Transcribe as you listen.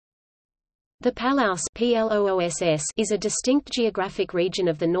The Palouse is a distinct geographic region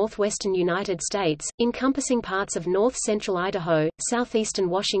of the northwestern United States, encompassing parts of north-central Idaho, southeastern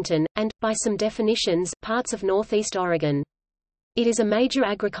Washington, and, by some definitions, parts of northeast Oregon. It is a major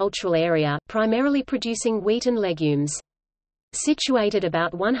agricultural area, primarily producing wheat and legumes. Situated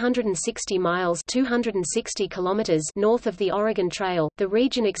about 160 miles 260 kilometers north of the Oregon Trail, the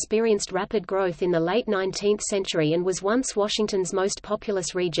region experienced rapid growth in the late 19th century and was once Washington's most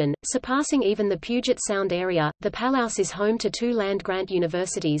populous region, surpassing even the Puget Sound area. The Palouse is home to two land-grant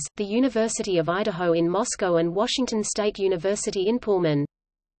universities, the University of Idaho in Moscow and Washington State University in Pullman.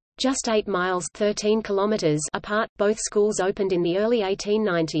 Just 8 miles 13 kilometers apart, both schools opened in the early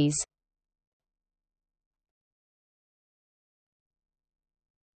 1890s.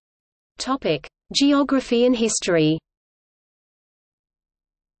 Topic: Geography and history.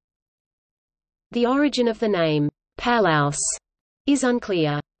 The origin of the name Palouse is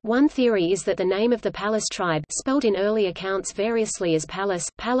unclear. One theory is that the name of the Palouse tribe, spelled in early accounts variously as Palace,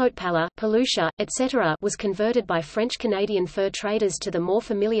 Palotpala, Palusha, etc., was converted by French-Canadian fur traders to the more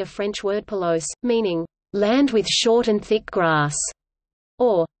familiar French word Palouse, meaning land with short and thick grass,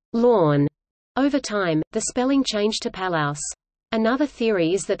 or lawn. Over time, the spelling changed to Palouse. Another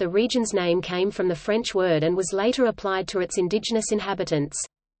theory is that the region's name came from the French word and was later applied to its indigenous inhabitants.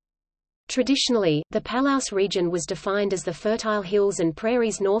 Traditionally, the Palouse region was defined as the fertile hills and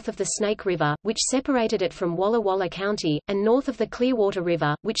prairies north of the Snake River, which separated it from Walla Walla County, and north of the Clearwater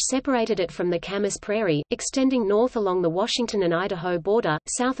River, which separated it from the Camas Prairie, extending north along the Washington and Idaho border,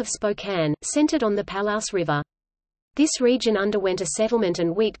 south of Spokane, centered on the Palouse River. This region underwent a settlement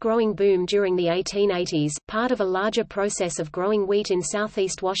and wheat-growing boom during the 1880s, part of a larger process of growing wheat in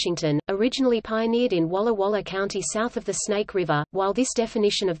southeast Washington, originally pioneered in Walla Walla County south of the Snake River. While this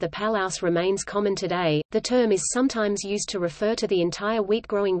definition of the Palouse remains common today, the term is sometimes used to refer to the entire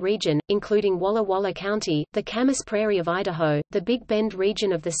wheat-growing region, including Walla Walla County, the Camas Prairie of Idaho, the Big Bend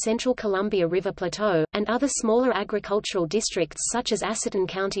region of the Central Columbia River Plateau, and other smaller agricultural districts such as Asotin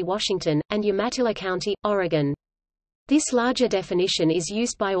County, Washington, and Umatilla County, Oregon. This larger definition is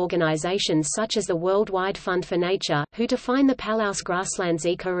used by organizations such as the Worldwide Fund for Nature, who define the Palouse grasslands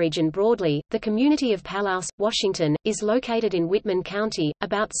ecoregion broadly. The community of Palouse, Washington, is located in Whitman County,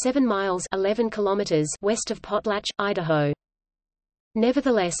 about 7 miles 11 kilometers west of Potlatch, Idaho.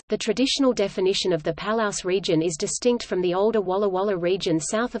 Nevertheless, the traditional definition of the Palouse region is distinct from the older Walla Walla region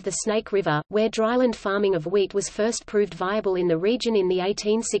south of the Snake River, where dryland farming of wheat was first proved viable in the region in the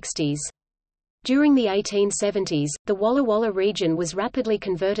 1860s. During the 1870s, the Walla Walla region was rapidly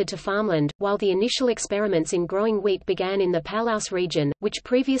converted to farmland, while the initial experiments in growing wheat began in the Palouse region, which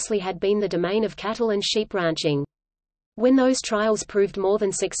previously had been the domain of cattle and sheep ranching. When those trials proved more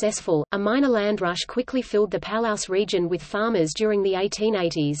than successful, a minor land rush quickly filled the Palouse region with farmers during the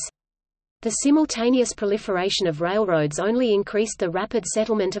 1880s. The simultaneous proliferation of railroads only increased the rapid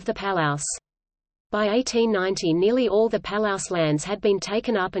settlement of the Palouse. By 1890 nearly all the Palouse lands had been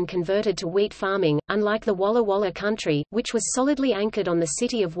taken up and converted to wheat farming. Unlike the Walla Walla country, which was solidly anchored on the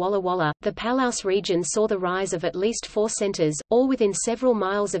city of Walla Walla, the Palouse region saw the rise of at least 4 centers, all within several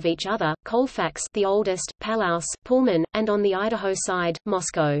miles of each other: Colfax, the oldest, Palouse, Pullman, and on the Idaho side,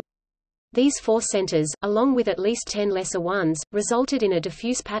 Moscow. These 4 centers, along with at least 10 lesser ones, resulted in a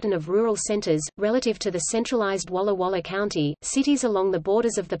diffuse pattern of rural centers, relative to the centralized Walla Walla County. Cities along the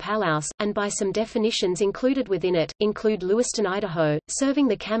borders of the Palouse, and by some definitions included within it, include Lewiston, Idaho, serving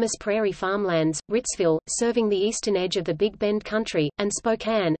the Camas Prairie farmlands, Ritzville, serving the eastern edge of the Big Bend country, and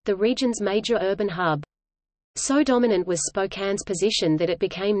Spokane, the region's major urban hub. So dominant was Spokane's position that it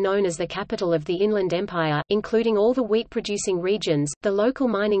became known as the capital of the Inland Empire, including all the wheat-producing regions, the local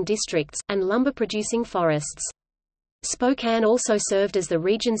mining districts, and lumber-producing forests. Spokane also served as the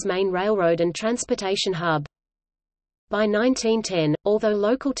region's main railroad and transportation hub. By 1910, although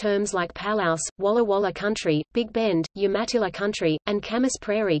local terms like Palouse, Walla Walla Country, Big Bend, Umatilla Country, and Camas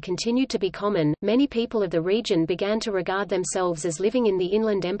Prairie continued to be common, many people of the region began to regard themselves as living in the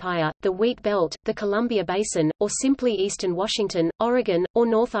Inland Empire, the Wheat Belt, the Columbia Basin, or simply eastern Washington, Oregon, or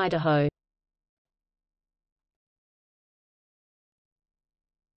North Idaho.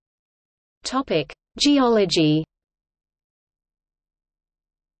 Topic: Geology.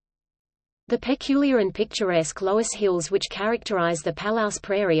 The peculiar and picturesque Loess Hills which characterize the Palouse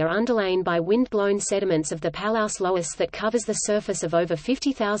Prairie are underlain by wind-blown sediments of the Palouse Loess that covers the surface of over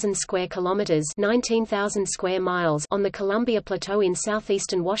 50,000 square kilometers (19,000 square miles) on the Columbia Plateau in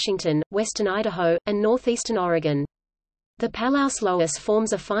southeastern Washington, western Idaho, and northeastern Oregon. The Palouse loess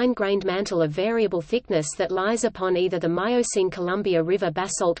forms a fine-grained mantle of variable thickness that lies upon either the Miocene-Columbia River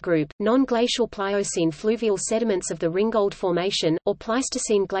basalt group, non-glacial Pliocene fluvial sediments of the Ringgold Formation, or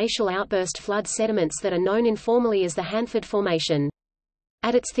Pleistocene glacial outburst flood sediments that are known informally as the Hanford Formation.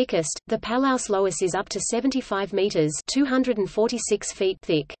 At its thickest, the Palouse loess is up to 75 meters (246 feet)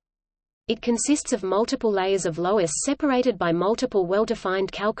 thick. It consists of multiple layers of loess separated by multiple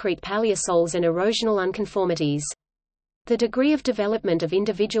well-defined calcrete paleosols and erosional unconformities. The degree of development of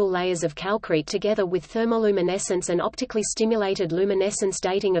individual layers of calcrete together with thermoluminescence and optically stimulated luminescence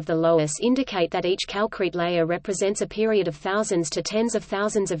dating of the loess indicate that each calcrete layer represents a period of thousands to tens of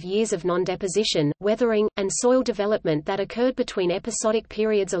thousands of years of non-deposition, weathering, and soil development that occurred between episodic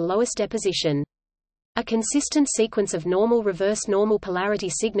periods of loess deposition. A consistent sequence of normal-reverse normal polarity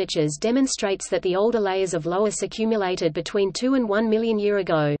signatures demonstrates that the older layers of loess accumulated between 2 and 1 million years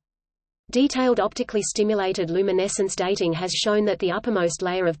ago. Detailed optically stimulated luminescence dating has shown that the uppermost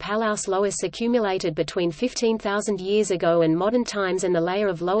layer of Palouse loess accumulated between 15,000 years ago and modern times, and the layer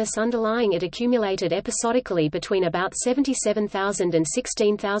of loess underlying it accumulated episodically between about 77,000 and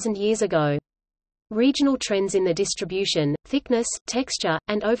 16,000 years ago. Regional trends in the distribution, thickness, texture,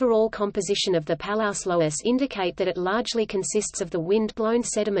 and overall composition of the Palouse loess indicate that it largely consists of the wind-blown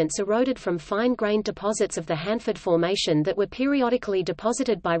sediments eroded from fine-grained deposits of the Hanford Formation that were periodically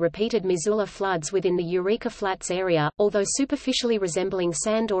deposited by repeated Missoula floods within the Eureka Flats area. Although superficially resembling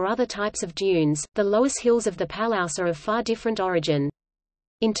sand or other types of dunes, the loess hills of the Palouse are of far different origin.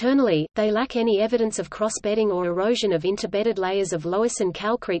 Internally, they lack any evidence of cross-bedding or erosion of interbedded layers of loess and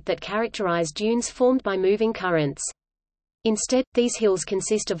calcrete that characterize dunes formed by moving currents. Instead, these hills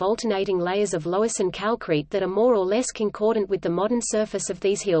consist of alternating layers of loess and calcrete that are more or less concordant with the modern surface of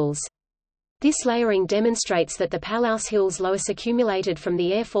these hills. This layering demonstrates that the Palouse Hills loess accumulated from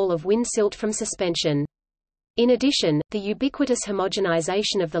the airfall of wind silt from suspension. In addition, the ubiquitous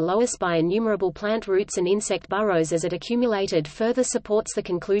homogenization of the loess by innumerable plant roots and insect burrows as it accumulated further supports the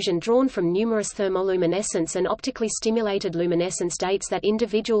conclusion drawn from numerous thermoluminescence and optically stimulated luminescence dates that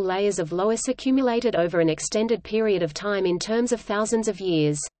individual layers of loess accumulated over an extended period of time in terms of thousands of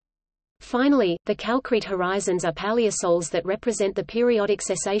years. Finally, the calcrete horizons are paleosols that represent the periodic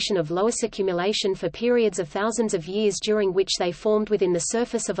cessation of loess accumulation for periods of thousands of years during which they formed within the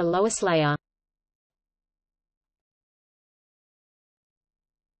surface of a loess layer.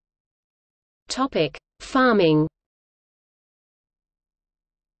 Farming.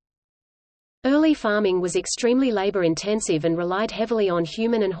 Early farming was extremely labor-intensive and relied heavily on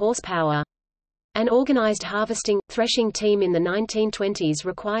human and horsepower. An organized harvesting, threshing team in the 1920s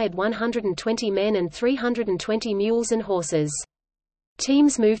required 120 men and 320 mules and horses.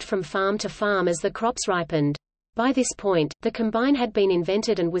 Teams moved from farm to farm as the crops ripened. By this point, the combine had been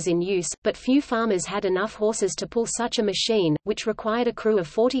invented and was in use, but few farmers had enough horses to pull such a machine, which required a crew of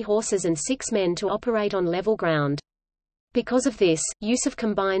 40 horses and 6 men to operate on level ground. Because of this, use of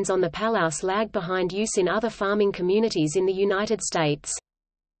combines on the Palouse lagged behind use in other farming communities in the United States.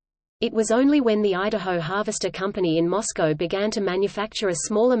 It was only when the Idaho Harvester Company in Moscow began to manufacture a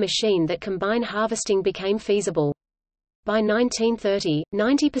smaller machine that combine harvesting became feasible. By 1930,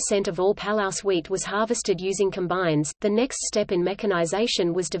 90% of all Palouse wheat was harvested using combines. The next step in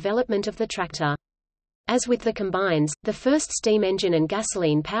mechanization was development of the tractor. As with the combines, the first steam engine and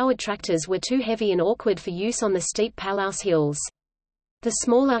gasoline-powered tractors were too heavy and awkward for use on the steep Palouse hills. The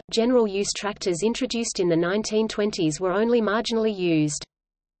smaller, general-use tractors introduced in the 1920s were only marginally used.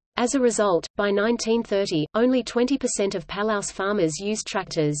 As a result, by 1930, only 20% of Palouse farmers used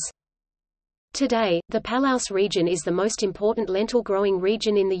tractors. Today, the Palouse region is the most important lentil-growing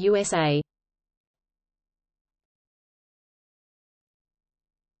region in the USA.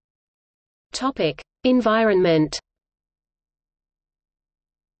 Environment.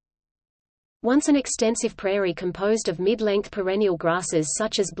 Once an extensive prairie composed of mid-length perennial grasses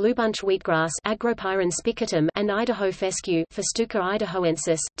such as bluebunch wheatgrass Agropyron spicatum and Idaho fescue Festuca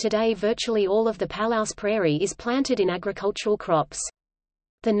idahoensis, today virtually all of the Palouse prairie is planted in agricultural crops.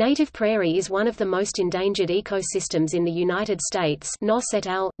 The native prairie is one of the most endangered ecosystems in the United States, Noss et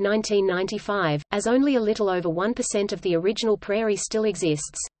al., 1995, as only a little over 1% of the original prairie still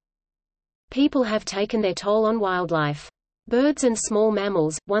exists. People have taken their toll on wildlife. Birds and small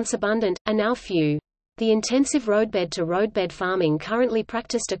mammals, once abundant, are now few. The intensive roadbed-to-roadbed farming currently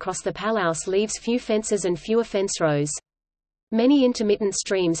practiced across the Palouse leaves few fences and fewer fence rows. Many intermittent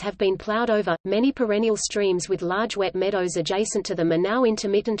streams have been plowed over. Many perennial streams with large wet meadows adjacent to them are now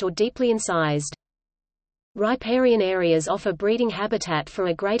intermittent or deeply incised. Riparian areas offer breeding habitat for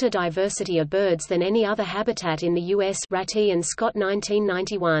a greater diversity of birds than any other habitat in the U.S. Ratti and Scott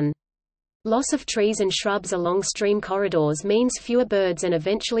 1991. Loss of trees and shrubs along stream corridors means fewer birds and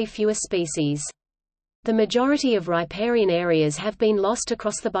eventually fewer species. The majority of riparian areas have been lost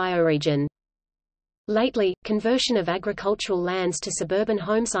across the bioregion. Lately, conversion of agricultural lands to suburban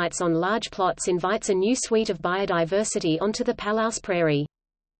homesites on large plots invites a new suite of biodiversity onto the Palouse prairie.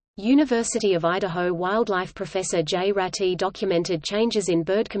 University of Idaho wildlife professor Jay Ratty documented changes in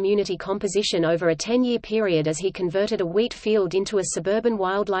bird community composition over a 10-year period as he converted a wheat field into a suburban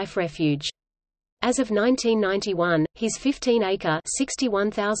wildlife refuge. As of 1991, his 15-acre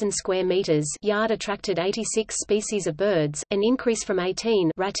 (61,000 square meters) yard attracted 86 species of birds, an increase from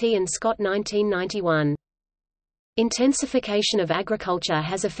 18. Ratty and Scott 1991. Intensification of agriculture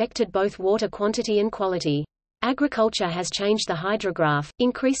has affected both water quantity and quality. Agriculture has changed the hydrograph,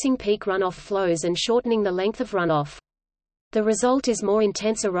 increasing peak runoff flows and shortening the length of runoff. The result is more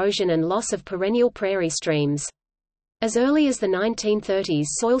intense erosion and loss of perennial prairie streams. As early as the 1930s,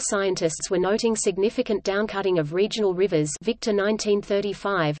 soil scientists were noting significant downcutting of regional rivers Victor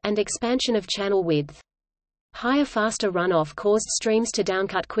 1935 and expansion of channel width. Higher faster runoff caused streams to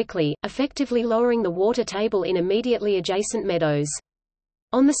downcut quickly, effectively lowering the water table in immediately adjacent meadows.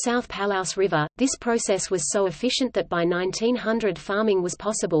 On the South Palouse River, this process was so efficient that by 1900 farming was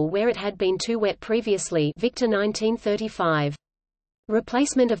possible where it had been too wet previously Victor 1935.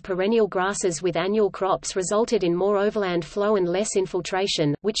 Replacement of perennial grasses with annual crops resulted in more overland flow and less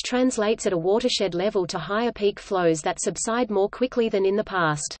infiltration, which translates at a watershed level to higher peak flows that subside more quickly than in the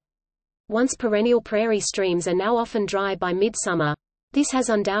past. Once perennial prairie streams are now often dry by midsummer. This has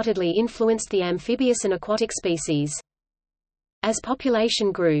undoubtedly influenced the amphibious and aquatic species. As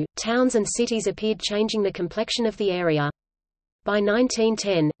population grew, towns and cities appeared, changing the complexion of the area. By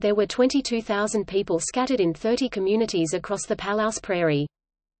 1910, there were 22,000 people scattered in 30 communities across the Palouse prairie.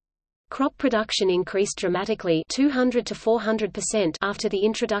 Crop production increased dramatically 200 to 400% after the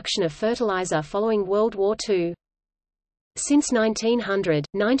introduction of fertilizer following World War II. Since 1900,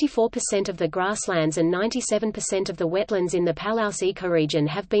 94% of the grasslands and 97% of the wetlands in the Palouse ecoregion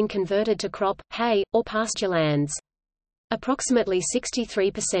have been converted to crop, hay, or pasture lands. Approximately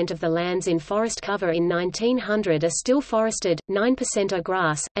 63% of the lands in forest cover in 1900 are still forested, 9% are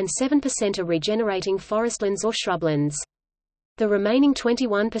grass, and 7% are regenerating forestlands or shrublands. The remaining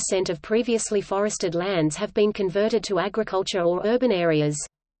 21% of previously forested lands have been converted to agriculture or urban areas.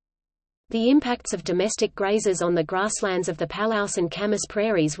 The impacts of domestic grazers on the grasslands of the Palouse and Camas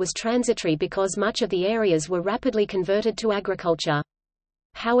prairies was transitory because much of the areas were rapidly converted to agriculture.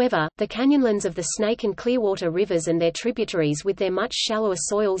 However, the canyonlands of the Snake and Clearwater rivers and their tributaries with their much shallower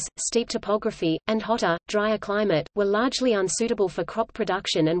soils, steep topography, and hotter, drier climate, were largely unsuitable for crop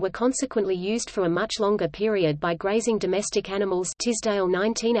production and were consequently used for a much longer period by grazing domestic animals Tisdale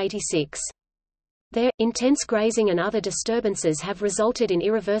 1986. There, intense grazing and other disturbances have resulted in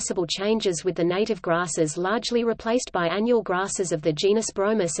irreversible changes with the native grasses largely replaced by annual grasses of the genus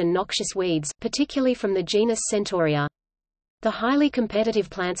Bromus and noxious weeds, particularly from the genus Centaurea. The highly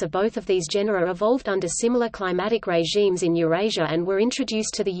competitive plants of both of these genera evolved under similar climatic regimes in Eurasia and were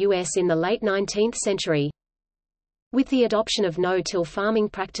introduced to the U.S. in the late 19th century. With the adoption of no-till farming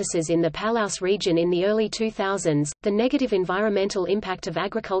practices in the Palouse region in the early 2000s, the negative environmental impact of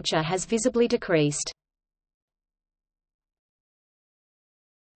agriculture has visibly decreased.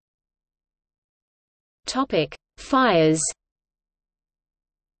 Fires.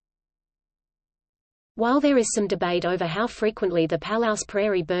 While there is some debate over how frequently the Palouse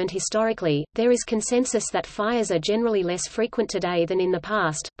prairie burned historically, there is consensus that fires are generally less frequent today than in the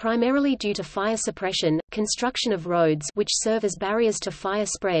past, primarily due to fire suppression, construction of roads which serve as barriers to fire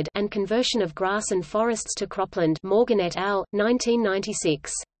spread, and conversion of grass and forests to cropland. Morgan et al.,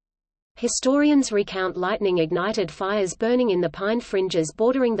 1996. Historians recount lightning-ignited fires burning in the pine fringes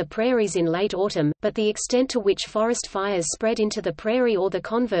bordering the prairies in late autumn, but the extent to which forest fires spread into the prairie or the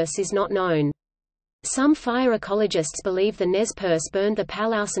converse is not known. Some fire ecologists believe the Nez Perce burned the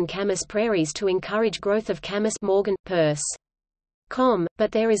Palouse and Camas prairies to encourage growth of Camas Morgan, Perce.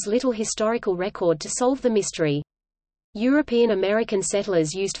 But there is little historical record to solve the mystery. European American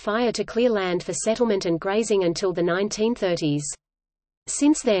settlers used fire to clear land for settlement and grazing until the 1930s.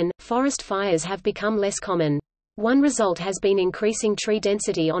 Since then, forest fires have become less common. One result has been increasing tree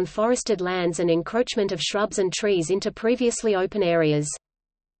density on forested lands and encroachment of shrubs and trees into previously open areas.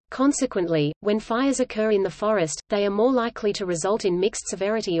 Consequently, when fires occur in the forest, they are more likely to result in mixed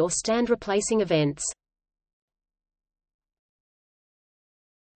severity or stand-replacing events.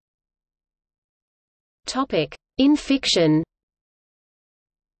 In fiction.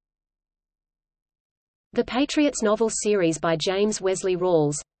 The Patriots novel series by James Wesley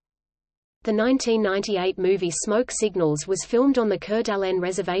Rawles. The 1998 movie Smoke Signals was filmed on the Coeur d'Alene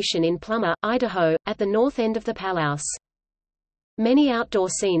Reservation in Plummer, Idaho, at the north end of the Palouse. Many outdoor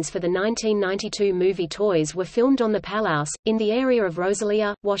scenes for the 1992 movie Toys were filmed on the Palouse, in the area of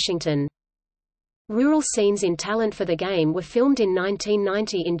Rosalia, Washington. Rural scenes in Talent for the Game were filmed in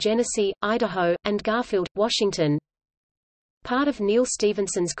 1990 in Genesee, Idaho, and Garfield, Washington. Part of Neil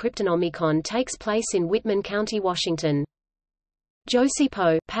Stephenson's Cryptonomicon takes place in Whitman County, Washington. Josie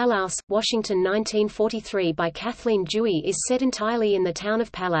Poe, Palouse, Washington 1943 by Kathleen Dewey is set entirely in the town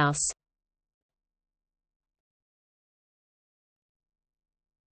of Palouse.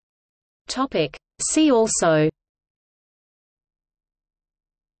 See also: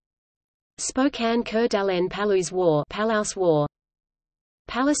 Spokane Coeur d'Alene Palouse War, Palouse War,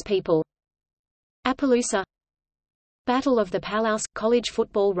 Palace People, Appaloosa, Battle of the Palouse – college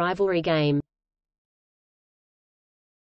football rivalry game.